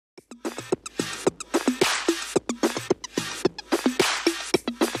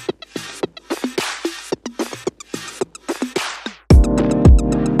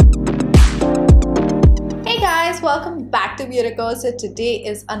BeautiCo. So today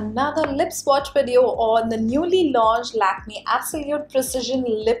is another lip swatch video on the newly launched Lakme Absolute Precision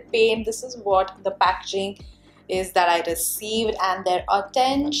Lip Paint. This is what the packaging is that I received, and there are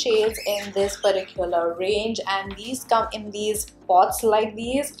 10 shades in this particular range, and these come in these pots like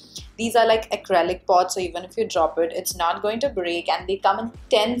these. These are like acrylic pots, so even if you drop it, it's not going to break, and they come in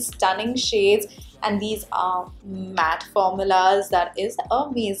 10 stunning shades, and these are matte formulas. That is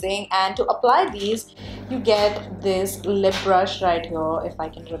amazing. And to apply these, you get this lip brush right here, if I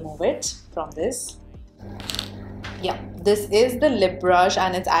can remove it from this. Yeah, this is the lip brush,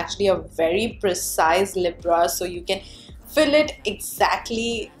 and it's actually a very precise lip brush, so you can fill it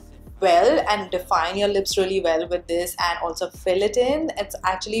exactly well and define your lips really well with this, and also fill it in. It's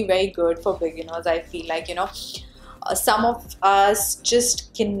actually very good for beginners. I feel like, you know, some of us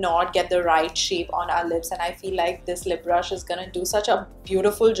just cannot get the right shape on our lips, and I feel like this lip brush is gonna do such a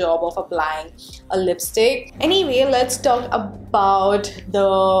beautiful job of applying a lipstick. Anyway, let's talk about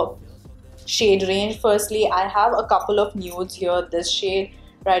the shade range. Firstly, I have a couple of nudes here. This shade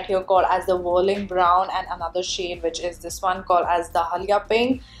right here called as the Whirling Brown, and another shade which is this one called as the Halia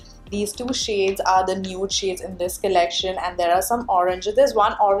Pink. These two shades are the nude shades in this collection, and there are some oranges. There's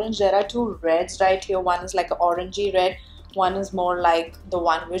one orange, there are two reds right here. One is like an orangey red, one is more like the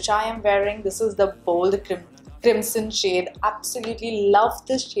one which I am wearing. This is the bold crimson shade. Absolutely love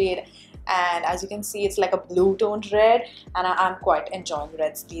this shade, and as you can see, it's like a blue toned red, and I'm quite enjoying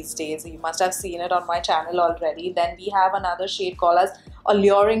reds these days. You must have seen it on my channel already. Then we have another shade called as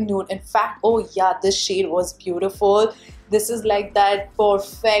Alluring Nude. In fact, oh yeah, this shade was beautiful. This is like that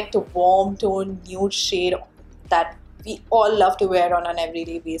perfect warm tone nude shade that we all love to wear on an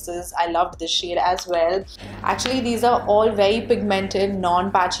everyday basis. I loved this shade as well. Actually, these are all very pigmented,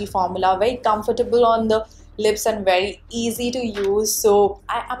 non-patchy formula, very comfortable on the lips and very easy to use. So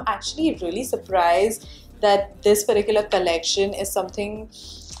I am actually really surprised that this particular collection is something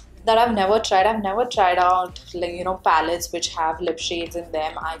that I've never tried. I've never tried out, like, you know, palettes which have lip shades in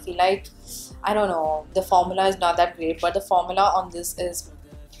them. I feel like, I don't know, the formula is not that great, but the formula on this is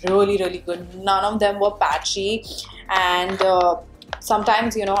really good. None of them were patchy, and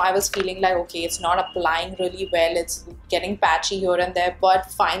sometimes, you know, I was feeling like, okay, it's not applying really well, it's getting patchy here and there,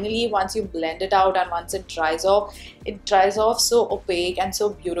 but finally once you blend it out and once it dries off so opaque and so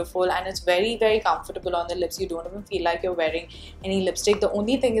beautiful, and it's very comfortable on the lips. You don't even feel like you're wearing any lipstick. The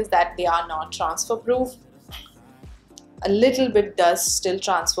only thing is that they are not transfer proof. A little bit does still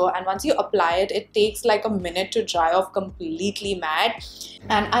transfer, and once you apply it, it takes like a minute to dry off completely matte.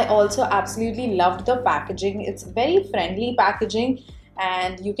 And I also absolutely loved the packaging. It's very friendly packaging,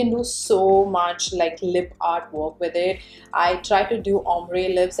 and you can do so much like lip artwork with it. I tried to do ombre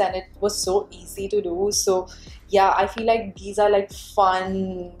lips, and it was so easy to do. So yeah, I feel like these are like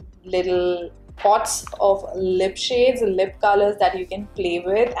fun little pots of lip shades, lip colors that you can play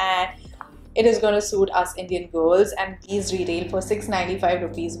with, and it is going to suit us Indian girls. And these retail for 695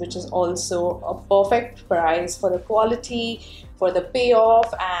 rupees, which is also a perfect price for the quality, for the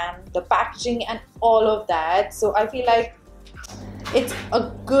payoff, and the packaging and all of that. So I feel like it's a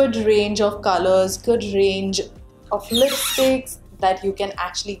good range of colors, good range of lipsticks that you can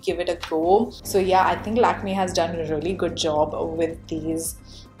actually give it a go. So yeah, I think Lakme has done a really good job with these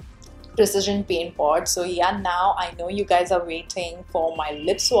precision paint pots. So yeah, now I know you guys are waiting for my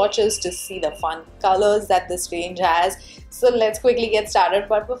lip swatches to see the fun colors that this range has. So let's quickly get started.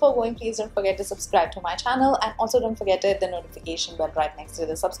 But before going, please don't forget to subscribe to my channel, and also don't forget to hit the notification bell right next to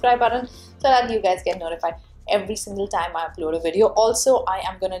the subscribe button so that you guys get notified every single time I upload a video. Also, I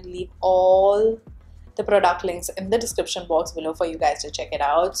am gonna leave all the product links in the description box below for you guys to check it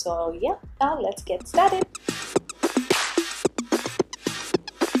out. So yeah, now let's get started.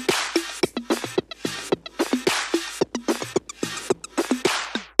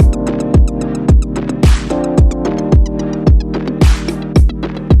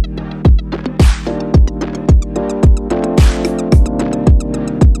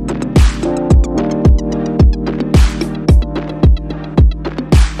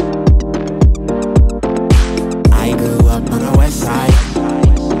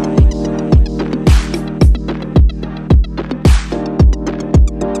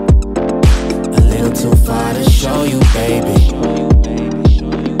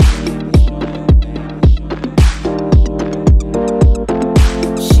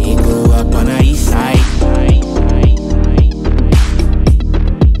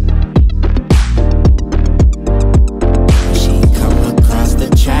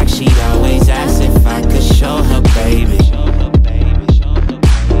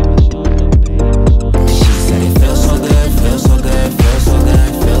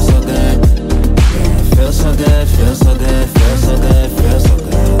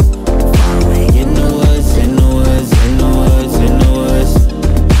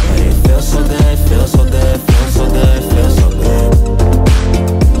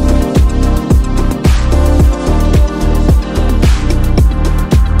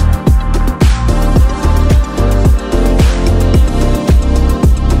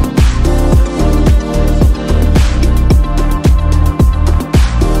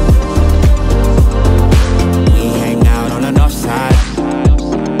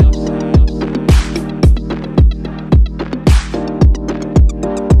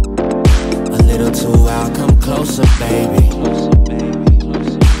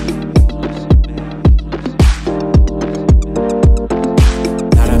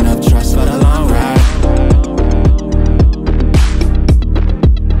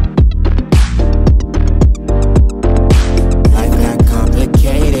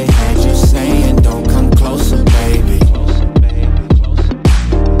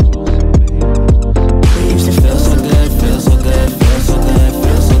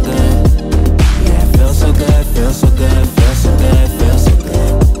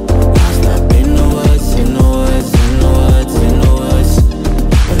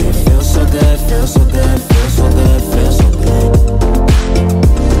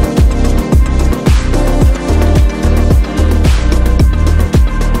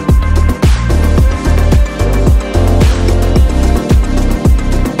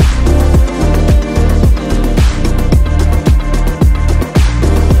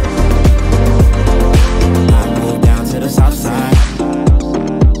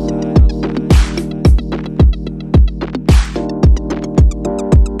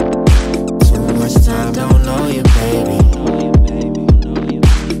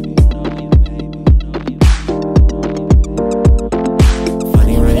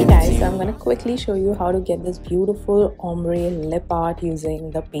 show you how to get this beautiful ombre lip art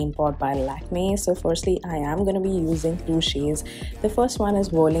using the Paint Pot by Lakme. So firstly, I am going to be using two shades. The first one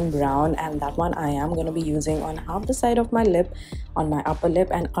is Whirling Brown, and that one I am going to be using on half the side of my lip, on my upper lip,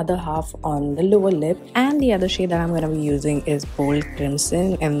 and other half on the lower lip. And the other shade that I'm going to be using is Bold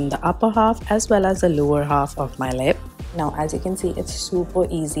Crimson in the upper half as well as the lower half of my lip. Now, as you can see, it's super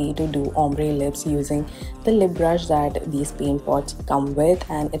easy to do ombre lips using the lip brush that these paint pots come with,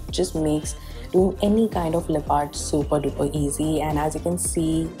 and it just makes doing any kind of lip art super duper easy. And as you can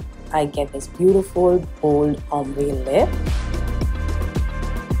see, I get this beautiful bold ombre lip.